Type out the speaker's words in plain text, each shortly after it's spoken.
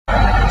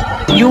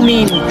You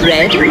mean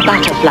bread and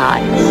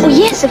butterflies? Oh,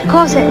 yes, of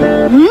course.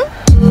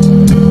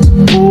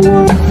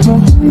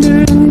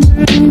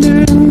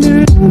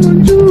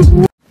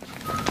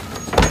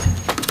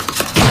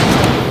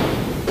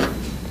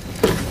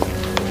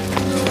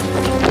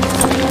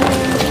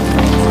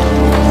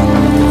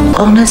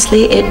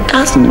 Honestly, it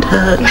doesn't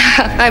hurt.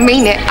 I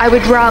mean it. I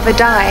would rather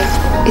die.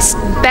 It's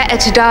better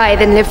to die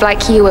than live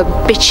like you, a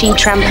bitchy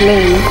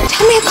trampoline.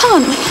 Tell me I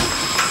can't.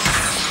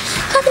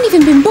 I haven't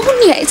even been born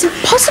yet. It's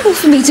impossible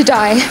for me to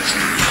die.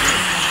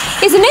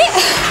 Isn't it?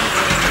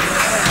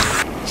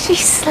 She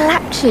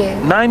slapped you.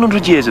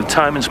 900 years of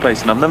time and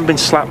space, and I've never been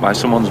slapped by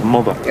someone's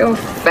mother. Your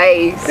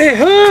face. It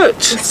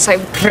hurts. It's so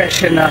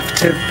Fresh enough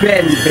to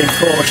bend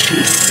before she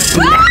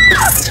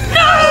snaps.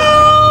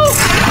 No!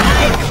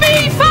 Make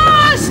me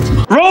fast!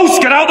 Rose,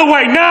 get out of the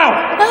way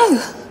now! No.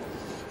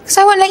 Because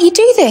I won't let you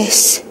do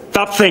this.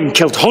 That thing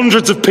killed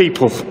hundreds of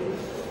people.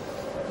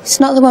 It's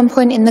not the one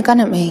pointing the gun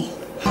at me.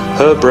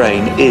 Her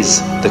brain is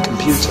the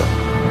computer.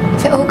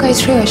 If it all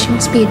goes through her, she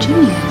must be a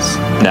genius.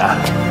 Nah,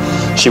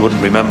 she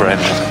wouldn't remember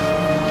anything.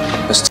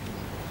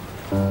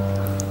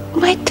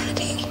 My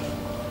daddy.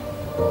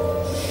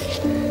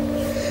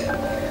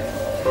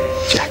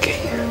 Jackie.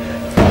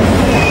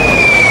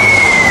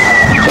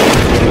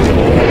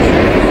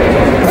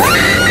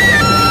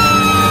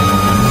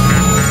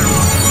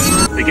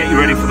 They get you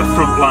ready for the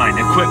front line,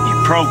 equip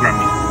you, program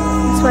you.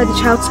 That's why the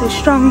child's so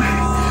strong.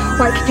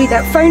 Why it could do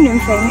that phoning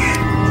thing.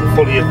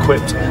 Fully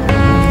equipped.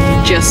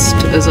 Just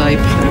as I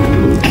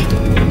planned.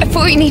 I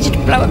thought you needed to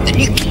blow up the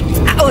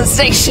nuclear power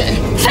station.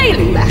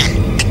 Failing that,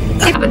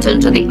 the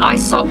inhabitant of the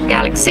ISOP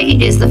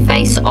galaxy is the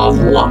face of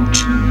what?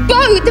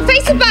 Bo! The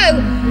face of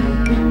Bo!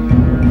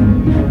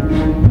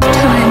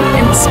 Time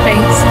and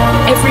space.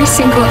 Every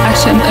single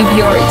atom of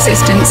your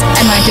existence,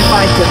 and I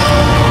divide them.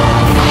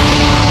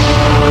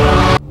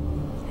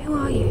 Who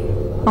are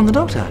you? I'm the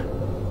Doctor.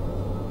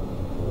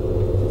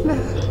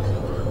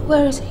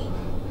 Where is he?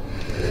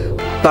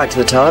 Back to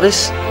the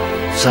TARDIS.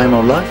 Same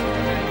old life.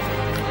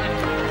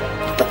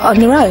 But on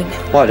your own?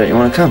 Why don't you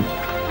want to come?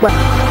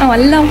 Oh, I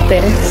love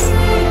this.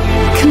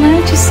 Can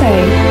I just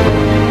say,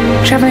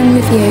 travelling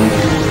with you,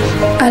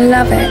 I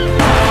love it.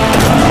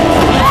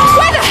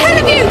 Where the hell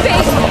have you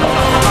been?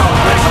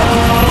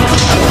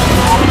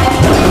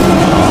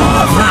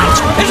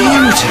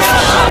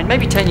 Beautiful.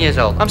 Maybe 10 years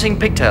old. I'm seeing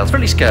pigtails,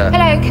 really skirt.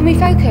 Hello, can we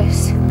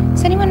focus?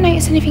 Has anyone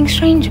noticed anything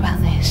strange about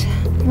this?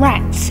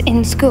 Rats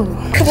in school.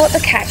 Look at what the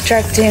cat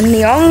dragged in,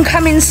 the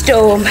oncoming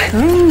storm.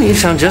 You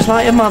sound just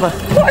like your mother.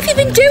 What have you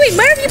been doing?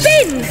 Where have you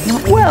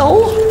been?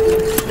 Well...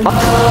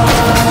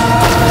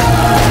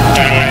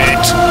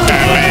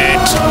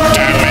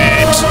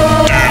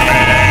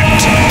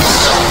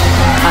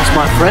 That's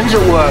my friends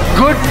at work.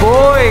 Good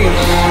boys.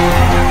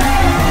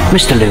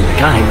 Mr. Luke,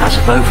 I think that's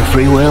a vote for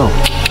free will.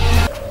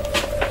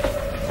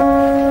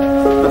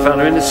 I found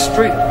her in the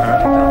street,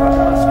 apparently, down by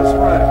Damascus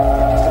Road.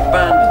 Just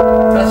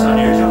abandoned. That's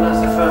unusual,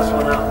 that's the first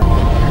one out.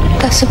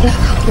 That's a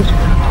black hole.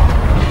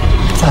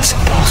 That's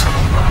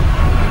impossible.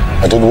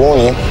 I did warn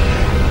you.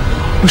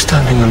 We're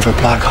standing under a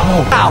black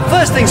hole. Now,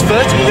 first things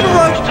first, are you going to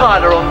roast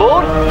Tyler on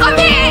board? I'm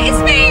here,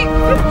 it's me!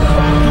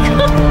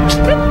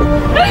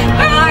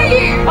 Where are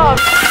you? Oh.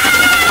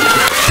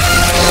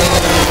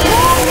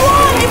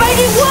 You made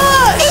it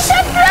worse! He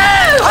said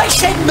blue! I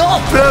said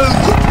not blue!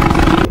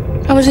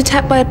 I was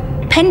attacked by a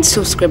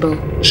pencil scribble.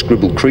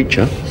 Scribbled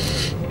creature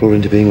brought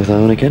into being with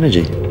ionic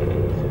energy.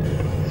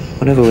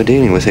 Whatever we're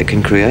dealing with, it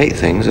can create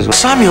things as well.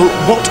 Samuel,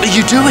 what are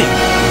you doing?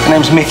 My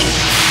name's Mickey.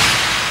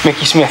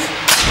 Mickey Smith.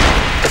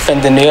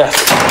 Defending the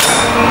Earth.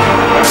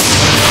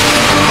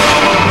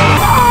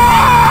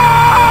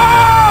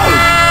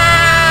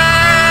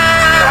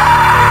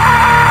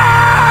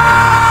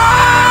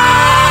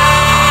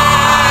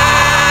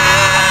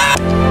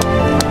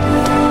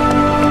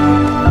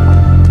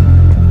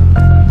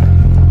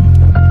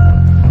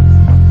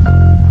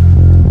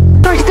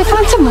 Did they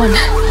find someone?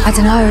 I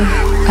don't know.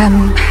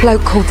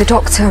 Bloke called the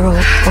doctor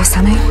or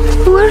something.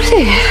 Where is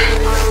he?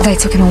 They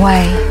took him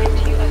away.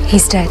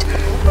 He's dead.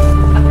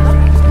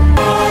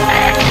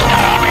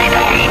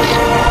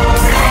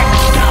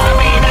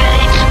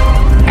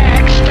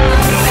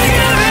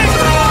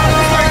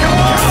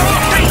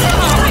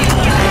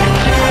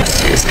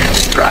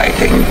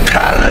 Striking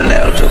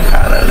parallel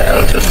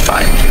to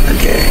find him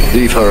again.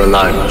 Leave her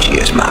alone. She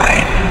is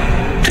mine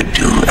to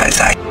do as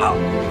I will.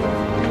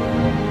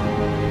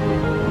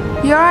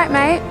 You alright,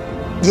 mate?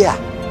 Yeah,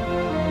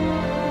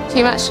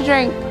 Too much to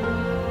drink?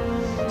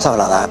 something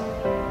like that.